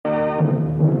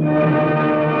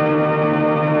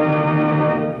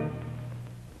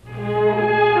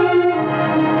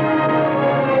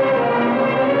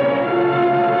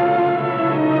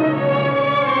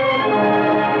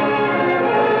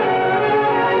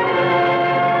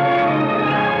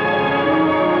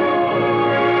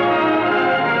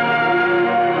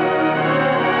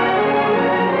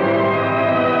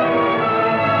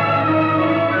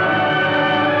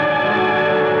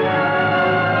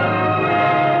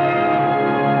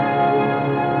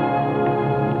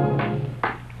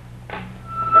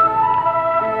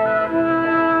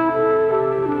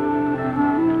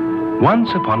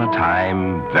Once upon a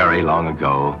time, very long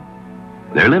ago,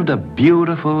 there lived a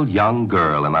beautiful young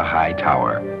girl in a high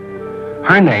tower.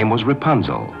 Her name was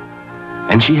Rapunzel,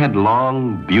 and she had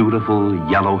long, beautiful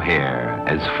yellow hair,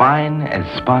 as fine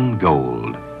as spun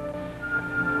gold.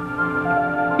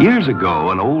 Years ago,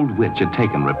 an old witch had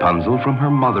taken Rapunzel from her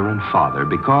mother and father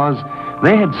because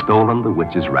they had stolen the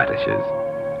witch's radishes.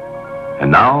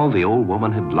 And now the old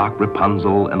woman had locked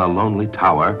Rapunzel in a lonely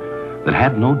tower that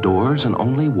had no doors and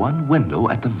only one window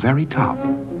at the very top.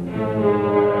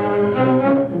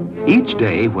 Each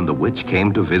day when the witch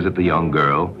came to visit the young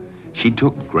girl, she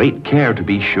took great care to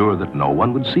be sure that no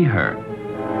one would see her.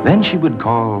 Then she would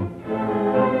call,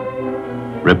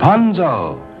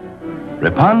 "Rapunzel,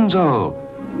 Rapunzel,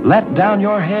 let down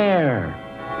your hair."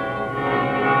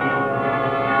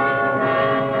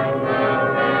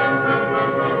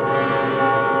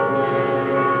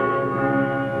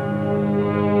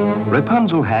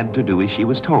 Rapunzel had to do as she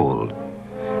was told,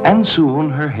 and soon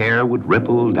her hair would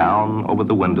ripple down over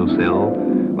the windowsill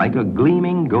like a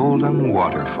gleaming golden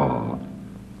waterfall.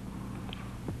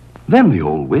 Then the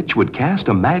old witch would cast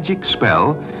a magic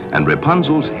spell, and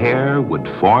Rapunzel's hair would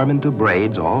form into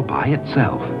braids all by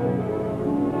itself.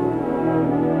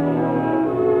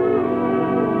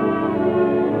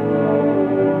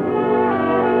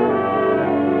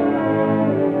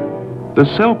 The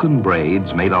silken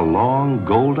braids made a long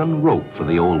golden rope for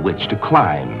the old witch to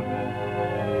climb.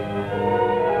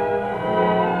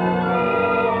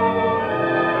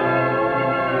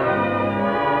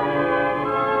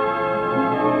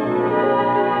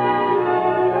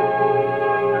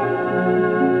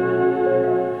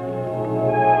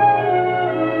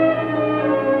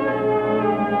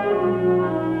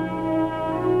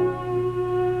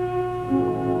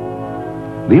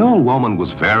 The old woman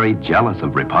was very jealous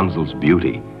of Rapunzel's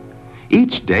beauty.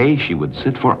 Each day she would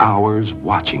sit for hours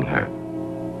watching her.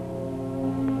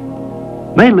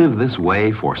 They lived this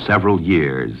way for several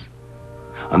years,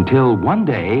 until one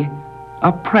day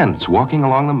a prince walking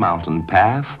along the mountain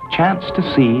path chanced to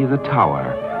see the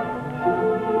tower.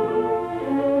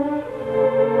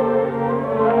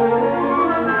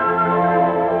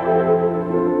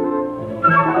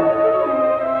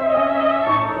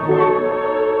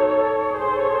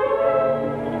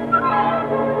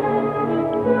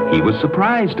 He was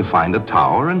surprised to find a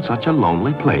tower in such a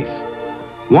lonely place.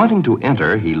 Wanting to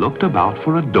enter, he looked about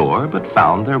for a door, but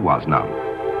found there was none.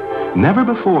 Never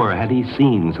before had he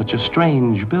seen such a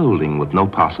strange building with no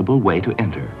possible way to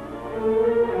enter.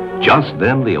 Just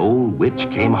then the old witch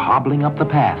came hobbling up the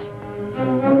path.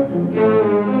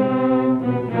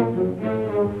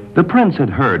 The prince had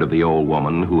heard of the old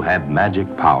woman who had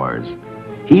magic powers.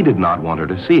 He did not want her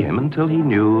to see him until he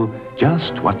knew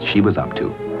just what she was up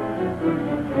to.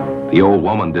 The old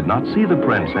woman did not see the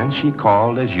prince, and she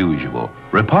called as usual,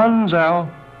 "Rapunzel,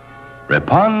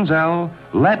 Rapunzel,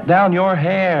 let down your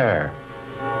hair."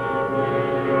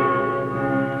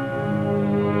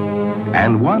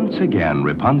 And once again,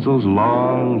 Rapunzel's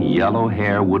long yellow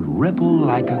hair would ripple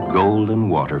like a golden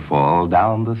waterfall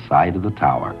down the side of the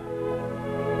tower.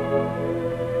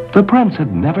 The prince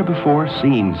had never before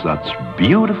seen such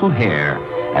beautiful hair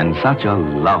and such a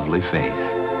lovely face.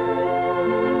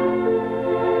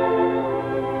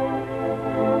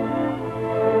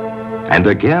 And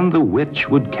again the witch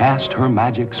would cast her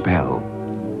magic spell.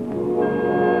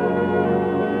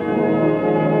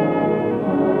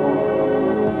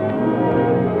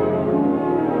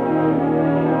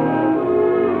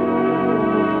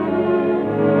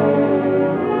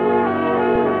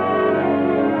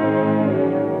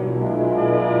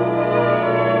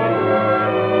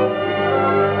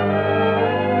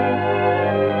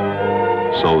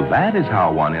 So that is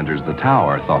how one enters the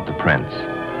tower, thought the prince.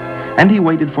 And he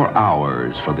waited for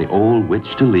hours for the old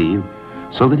witch to leave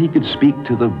so that he could speak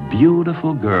to the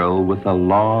beautiful girl with the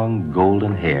long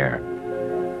golden hair.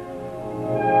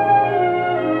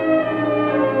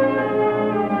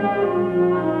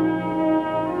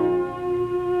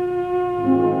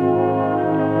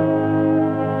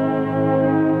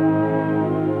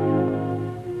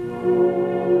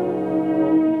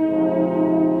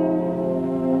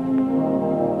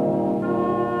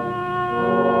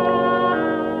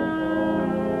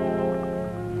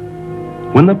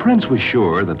 When the prince was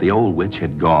sure that the old witch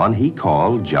had gone, he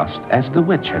called just as the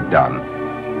witch had done.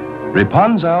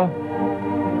 "Rapunzel,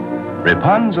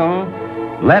 Rapunzel,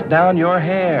 let down your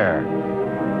hair."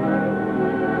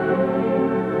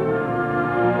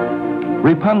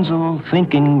 Rapunzel,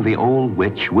 thinking the old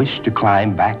witch wished to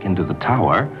climb back into the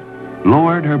tower,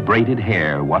 lowered her braided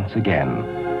hair once again.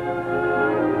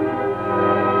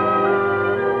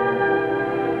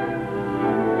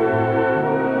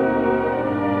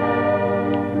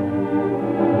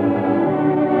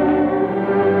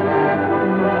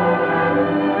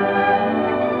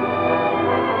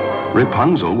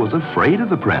 Rapunzel was afraid of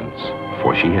the prince,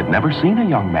 for she had never seen a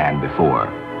young man before.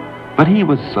 But he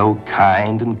was so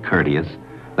kind and courteous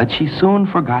that she soon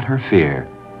forgot her fear.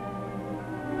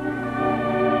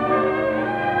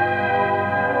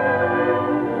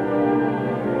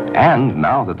 And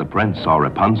now that the prince saw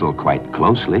Rapunzel quite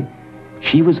closely,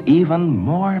 she was even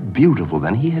more beautiful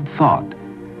than he had thought.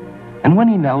 And when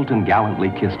he knelt and gallantly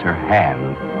kissed her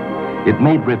hand, it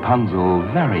made Rapunzel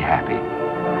very happy.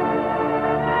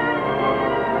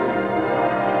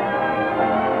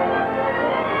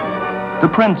 The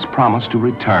prince promised to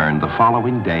return the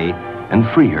following day and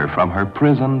free her from her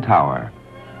prison tower.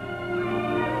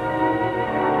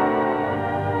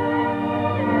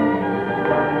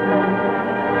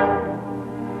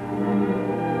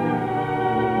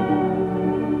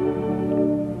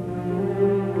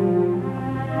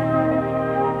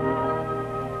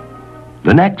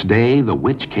 The next day, the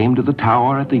witch came to the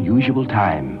tower at the usual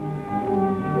time.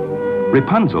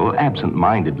 Rapunzel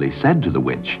absent-mindedly said to the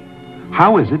witch,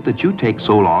 "How is it that you take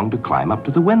so long to climb up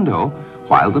to the window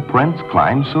while the prince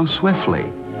climbs so swiftly?"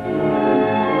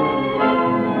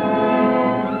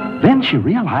 Then she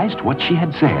realized what she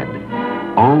had said.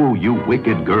 "Oh, you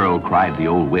wicked girl," cried the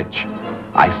old witch.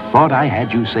 "I thought I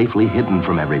had you safely hidden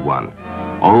from everyone.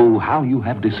 Oh, how you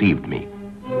have deceived me."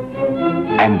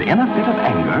 And in a fit of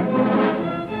anger,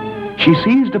 she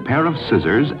seized a pair of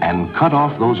scissors and cut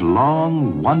off those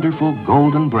long, wonderful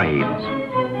golden braids.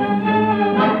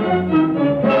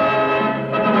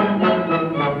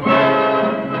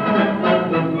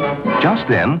 Just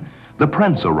then, the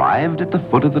prince arrived at the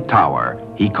foot of the tower.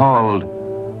 He called,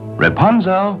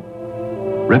 "Rapunzel,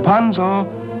 Rapunzel,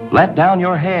 let down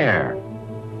your hair."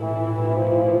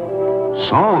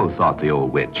 So, thought the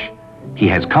old witch, he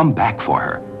has come back for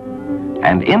her.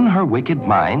 And in her wicked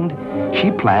mind, she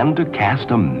planned to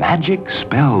cast a magic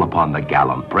spell upon the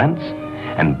gallant prince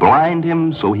and blind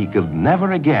him so he could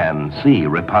never again see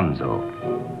Rapunzel.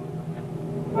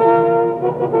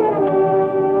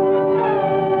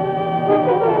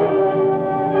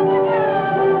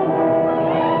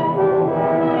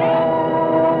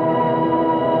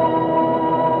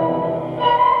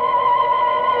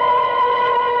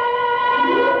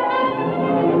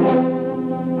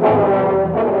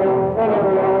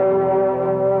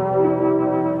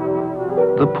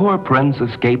 The poor prince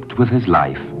escaped with his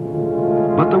life,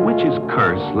 but the witch's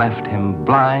curse left him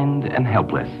blind and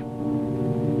helpless.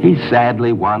 He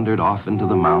sadly wandered off into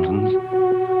the mountains,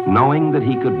 knowing that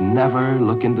he could never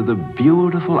look into the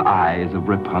beautiful eyes of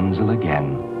Rapunzel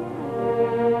again.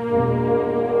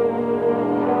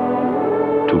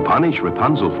 To punish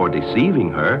Rapunzel for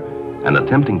deceiving her and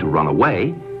attempting to run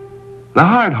away, the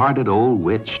hard-hearted old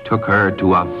witch took her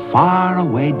to a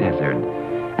far-away desert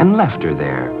and left her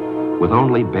there, with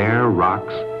only bare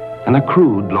rocks and a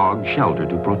crude log shelter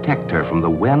to protect her from the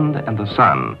wind and the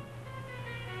sun.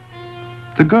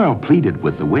 The girl pleaded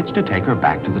with the witch to take her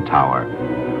back to the tower,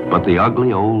 but the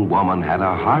ugly old woman had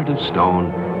a heart of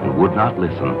stone and would not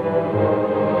listen.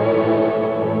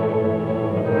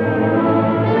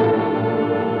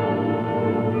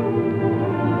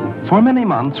 For many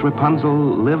months, Rapunzel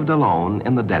lived alone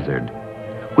in the desert,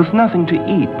 with nothing to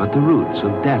eat but the roots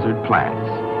of desert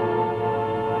plants.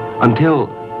 Until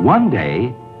one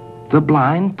day, the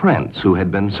blind prince, who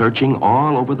had been searching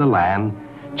all over the land,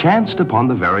 chanced upon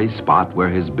the very spot where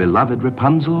his beloved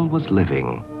Rapunzel was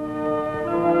living.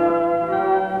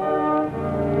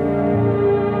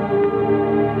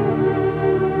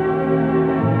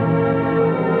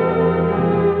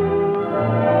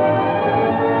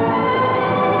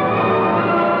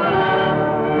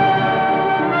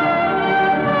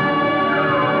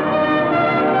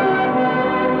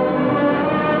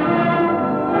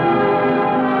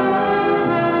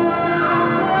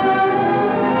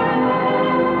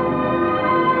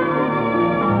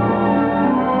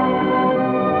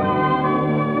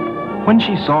 When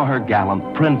she saw her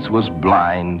gallant prince was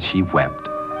blind, she wept.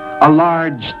 A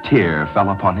large tear fell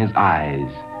upon his eyes.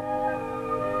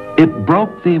 It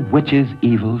broke the witch's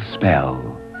evil spell,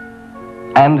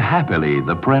 and happily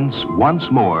the prince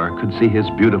once more could see his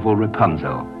beautiful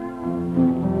Rapunzel.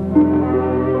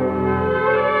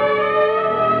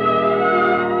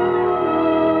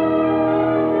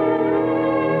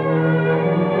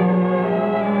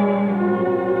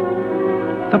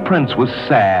 The prince was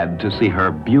sad to see her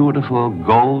beautiful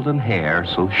golden hair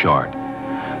so short.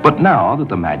 But now that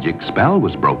the magic spell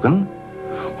was broken,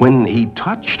 when he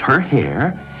touched her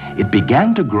hair, it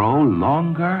began to grow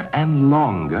longer and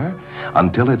longer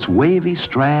until its wavy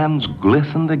strands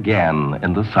glistened again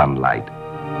in the sunlight.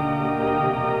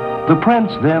 The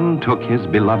prince then took his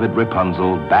beloved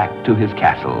Rapunzel back to his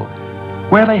castle,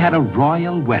 where they had a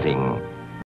royal wedding